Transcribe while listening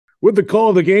With the call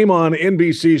of the game on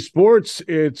NBC Sports,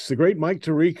 it's the great Mike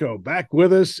Tirico back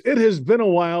with us. It has been a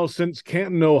while since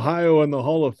Canton, Ohio, and the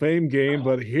Hall of Fame game,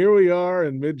 but here we are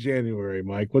in mid-January.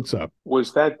 Mike, what's up?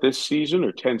 Was that this season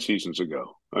or 10 seasons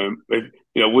ago?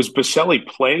 Was Baselli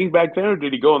playing back then, or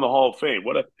did he go in the Hall of Fame?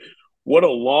 What a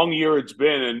long year it's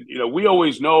been. And, we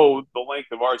always know the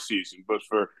length of our season, but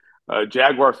for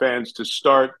Jaguar fans to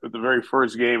start at the very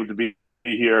first game to be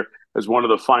here as one of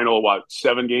the final,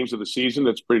 7 games of the season,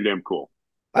 that's pretty damn cool.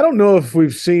 I don't know if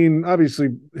we've seen,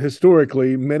 obviously,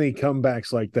 historically, many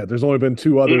comebacks like that. There's only been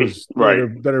two others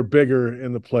Right. that are bigger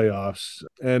in the playoffs.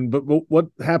 But what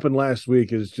happened last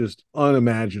week is just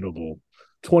unimaginable.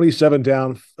 27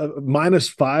 down,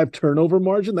 -5 turnover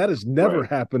margin. That has never Right.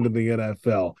 happened in the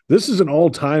NFL. This is an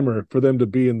all-timer for them to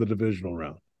be in the divisional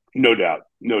round. No doubt.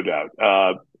 No doubt.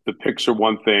 The picks are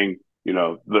one thing.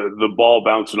 The ball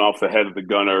bouncing off the head of the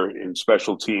gunner in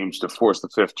special teams to force the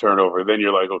 5th turnover. Then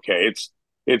you're like, okay,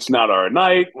 it's not our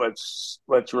night. Let's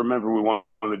remember we won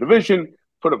the division,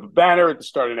 put up a banner at the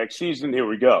start of next season. Here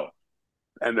we go.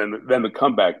 And then the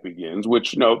comeback begins,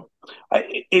 which,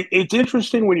 it's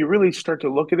interesting when you really start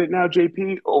to look at it now,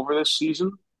 JP, over this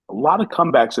season. A lot of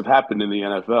comebacks have happened in the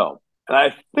NFL. And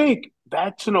I think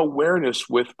that's an awareness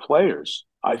with players.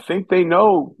 I think they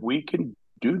know we can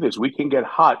do this. We can get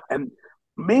hot. And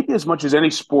maybe as much as any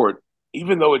sport,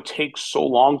 even though it takes so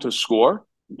long to score,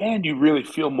 man, you really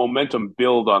feel momentum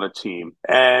build on a team.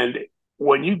 And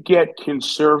when you get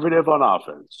conservative on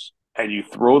offense and you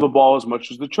throw the ball as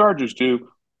much as the Chargers do,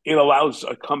 it allows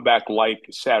a comeback like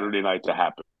Saturday night to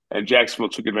happen. And Jacksonville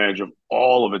took advantage of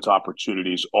all of its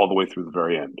opportunities all the way through the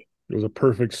very end. It was a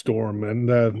perfect storm, and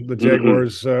the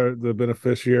Jaguars are the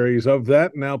beneficiaries of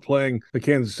that, now playing the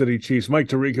Kansas City Chiefs. Mike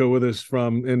Tirico with us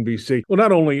from NBC. Well,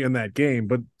 not only in that game,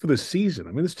 but for the season.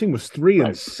 I mean, this team was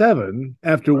 3-7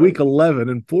 after week 11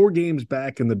 and 4 games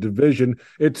back in the division.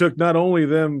 It took not only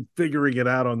them figuring it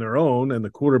out on their own and the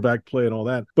quarterback play and all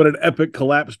that, but an epic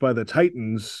collapse by the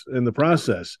Titans in the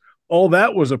process. All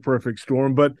that was a perfect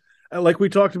storm, but like we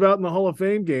talked about in the Hall of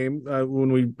Fame game,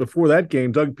 before that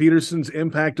game, Doug Peterson's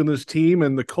impact on this team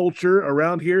and the culture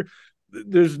around here,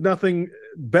 there's nothing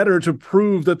better to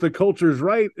prove that the culture's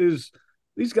right. Is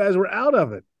these guys were out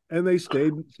of it and they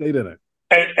stayed in it.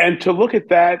 And to look at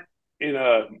that in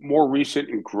a more recent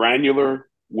and granular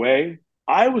way,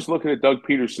 I was looking at Doug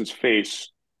Peterson's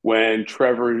face when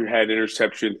Trevor had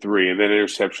interception 3 and then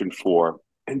interception 4,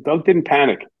 and Doug didn't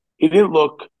panic. He didn't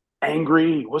look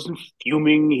angry. He wasn't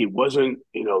fuming. He wasn't,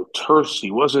 terse.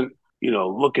 He wasn't,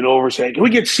 looking over saying, "Can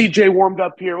we get CJ warmed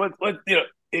up here?"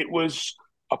 It was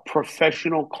a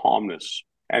professional calmness.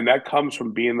 And that comes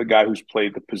from being the guy who's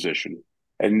played the position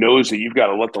and knows that you've got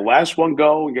to let the last one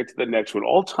go and get to the next one.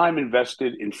 All time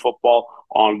invested in football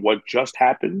on what just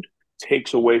happened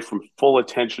takes away from full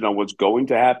attention on what's going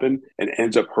to happen and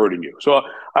ends up hurting you. So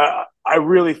I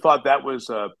really thought that was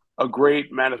a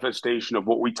great manifestation of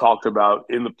what we talked about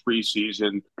in the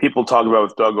preseason. People talk about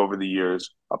with Doug over the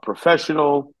years, a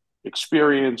professional,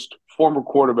 experienced, former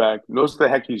quarterback, knows what the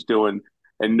heck he's doing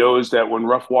and knows that when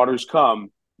rough waters come,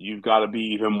 you've got to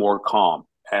be even more calm.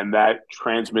 And that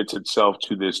transmits itself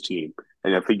to this team.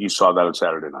 And I think you saw that on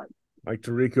Saturday night. Mike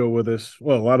Tirico with us.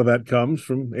 Well, a lot of that comes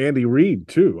from Andy Reid,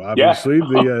 too. Obviously,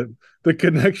 the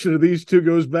connection of these two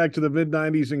goes back to the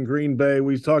mid-'90s in Green Bay.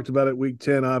 We talked about it week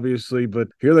 10, obviously, but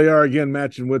here they are again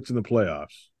matching wits in the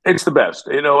playoffs. It's the best.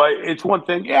 It's one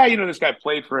thing. Yeah, this guy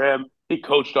played for him. He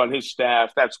coached on his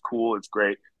staff. That's cool. It's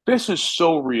great. This is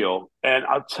so real. And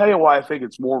I'll tell you why I think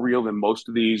it's more real than most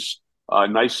of these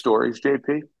nice stories,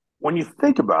 JP. When you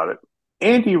think about it,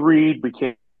 Andy Reid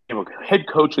became a head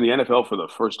coach in the NFL for the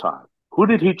first time. Who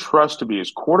did he trust to be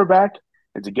his quarterback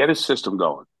and to get his system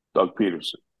going? Doug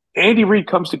Peterson. Andy Reid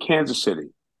comes to Kansas City.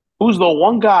 Who's the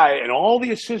one guy and all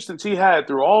the assistants he had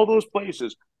through all those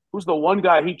places? Who's the one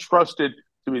guy he trusted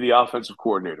to be the offensive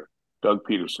coordinator? Doug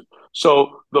Peterson.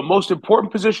 So the most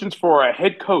important positions for a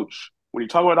head coach, when you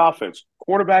talk about offense,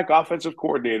 quarterback, offensive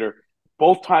coordinator,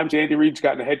 both times Andy Reid's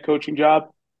gotten a head coaching job,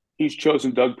 he's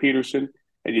chosen Doug Peterson.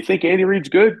 And you think Andy Reid's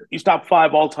good? He's top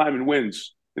 5 all time in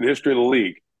wins in the history of the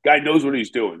league. Guy knows what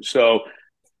he's doing. So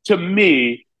to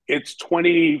me, it's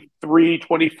 23,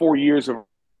 24 years of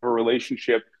a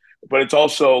relationship, but it's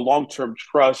also long-term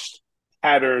trust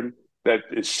pattern that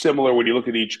is similar when you look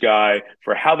at each guy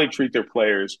for how they treat their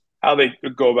players, how they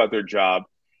go about their job,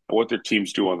 and what their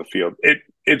teams do on the field.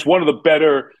 It's one of the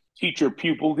better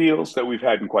teacher-pupil deals that we've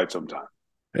had in quite some time.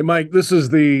 Hey, Mike, this is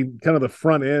the kind of the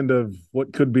front end of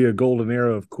what could be a golden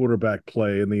era of quarterback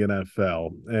play in the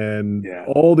NFL. And Yeah.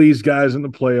 all these guys in the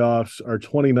playoffs are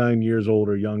 29 years old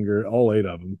or younger, all eight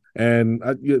of them. And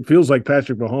it feels like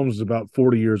Patrick Mahomes is about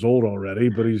 40 years old already,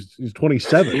 but he's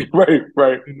 27. Right,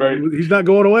 right, right. He's not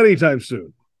going away anytime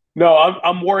soon. No,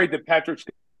 I'm worried that Patrick's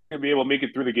going to be able to make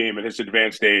it through the game at his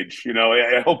advanced age.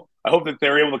 I hope that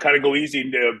they're able to kind of go easy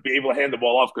and be able to hand the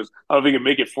ball off because I don't think he can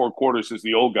make it four quarters as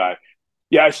the old guy.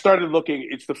 Yeah, I started looking.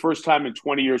 It's the first time in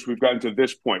 20 years we've gotten to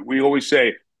this point. We always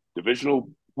say divisional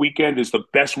weekend is the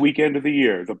best weekend of the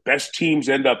year. The best teams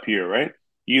end up here, right?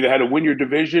 You either had to win your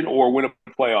division or win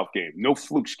a playoff game. No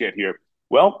flukes get here.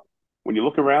 Well, when you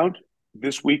look around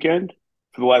this weekend,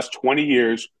 for the last 20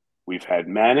 years, we've had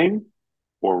Manning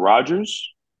or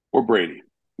Rodgers or Brady.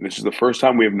 And this is the first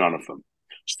time we have none of them.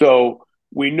 So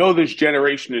we know this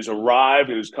generation has arrived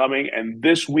and is coming. And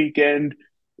this weekend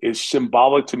is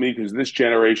symbolic to me because this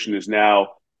generation is now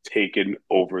taken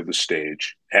over the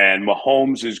stage. And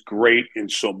Mahomes is great in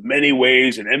so many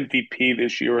ways, an MVP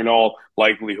this year in all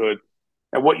likelihood.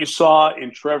 And what you saw in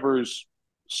Trevor's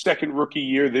second rookie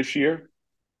year this year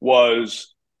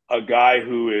was a guy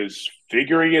who is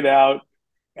figuring it out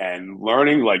and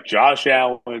learning like Josh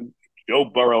Allen, Joe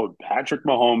Burrow, Patrick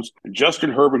Mahomes, and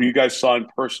Justin Herbert, who you guys saw in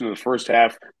person in the first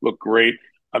half, looked great.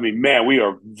 I mean, man, we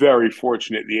are very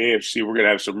fortunate in the AFC. We're going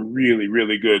to have some really,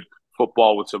 really good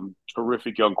football with some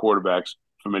terrific young quarterbacks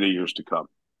for many years to come.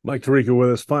 Mike Tirico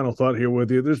with us. Final thought here with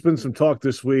you. There's been some talk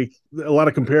this week, a lot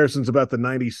of comparisons about the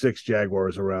 96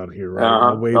 Jaguars around here, right?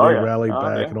 And the way they rallied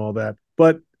back and all that.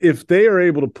 But if they are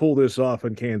able to pull this off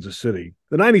in Kansas City,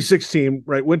 the 96 team,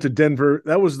 right, went to Denver.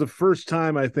 That was the first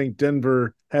time I think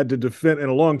Denver had to defend in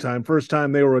a long time. First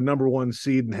time they were a number one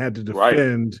seed and had to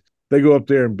defend. Right. They go up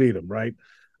there and beat them, right?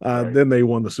 Right. Then they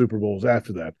won the Super Bowls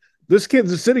after that. This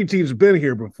Kansas City team's been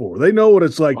here before. They know what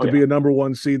it's like to be a number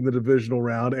one seed in the divisional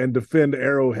round and defend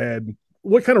Arrowhead.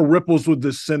 What kind of ripples would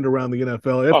this send around the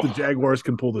NFL if the Jaguars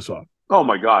can pull this off? Oh,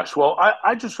 my gosh. Well,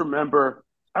 I just remember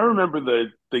 – I remember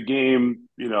the game,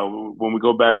 when we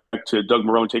go back to Doug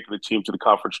Marrone taking the team to the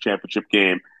conference championship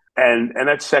game. And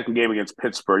that second game against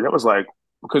Pittsburgh, that was like –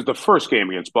 because the first game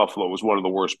against Buffalo was one of the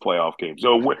worst playoff games.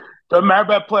 So doesn't matter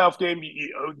about playoff game.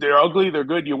 They're ugly, they're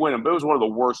good, you win them. But it was one of the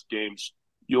worst games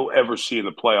you'll ever see in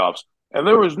the playoffs. And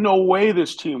there was no way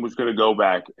this team was going to go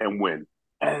back and win.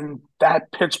 And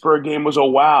that Pittsburgh game was a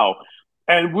wow.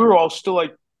 And we were all still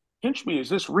like, pinch me, is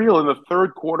this real in the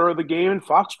third quarter of the game in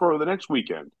Foxborough the next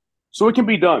weekend? So it can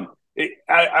be done.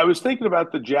 I was thinking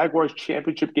about the Jaguars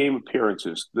championship game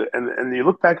appearances. And you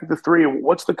look back at the three, and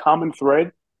what's the common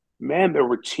thread? Man, there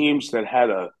were teams that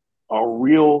had a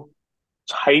real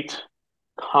tight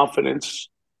confidence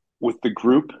with the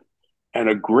group and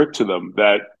a grit to them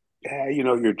that,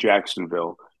 you're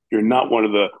Jacksonville. You're not one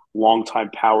of the longtime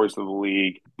powers of the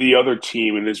league. The other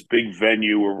team in this big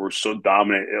venue where we're so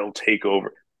dominant, it'll take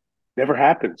over. Never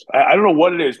happens. I don't know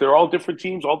what it is. They're all different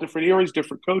teams, all different eras,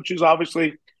 different coaches,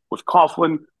 obviously, with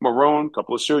Coughlin, Marrone, a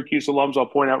couple of Syracuse alums I'll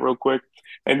point out real quick.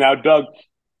 And now Doug.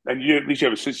 And at least you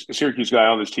have a Syracuse guy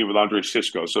on this team with Andre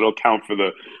Cisco, so it'll count for the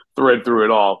thread through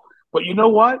it all. But you know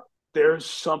what? There's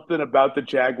something about the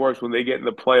Jaguars when they get in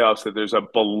the playoffs that there's a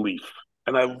belief.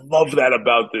 And I love that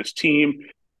about this team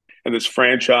and this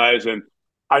franchise. And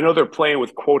I know they're playing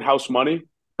with, quote, house money,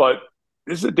 but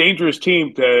this is a dangerous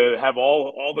team to have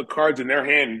all the cards in their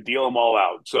hand and deal them all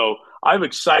out. So I'm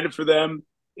excited for them.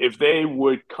 If they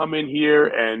would come in here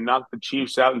and knock the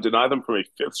Chiefs out and deny them from a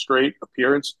fifth straight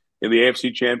appearance in the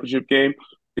AFC Championship game,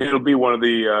 it'll be one of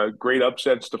the great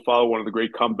upsets to follow, one of the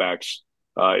great comebacks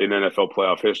in NFL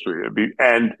playoff history.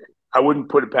 And I wouldn't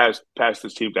put it past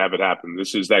this team to have it happen.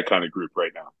 This is that kind of group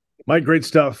right now. Mike, great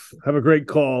stuff. Have a great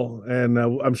call, and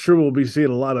I'm sure we'll be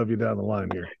seeing a lot of you down the line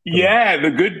here.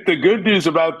 The good news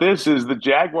about this is the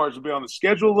Jaguars will be on the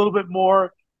schedule a little bit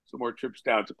more. Some more trips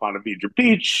down to Ponte Vedra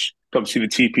Beach. Come see the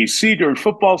TPC during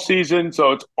football season.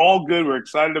 So it's all good. We're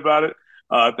excited about it.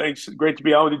 Thanks. Great to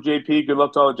be on with you, JP. Good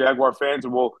luck to all the Jaguar fans,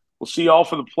 and we'll see you all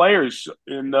for the players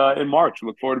in March.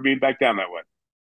 Look forward to being back down that way.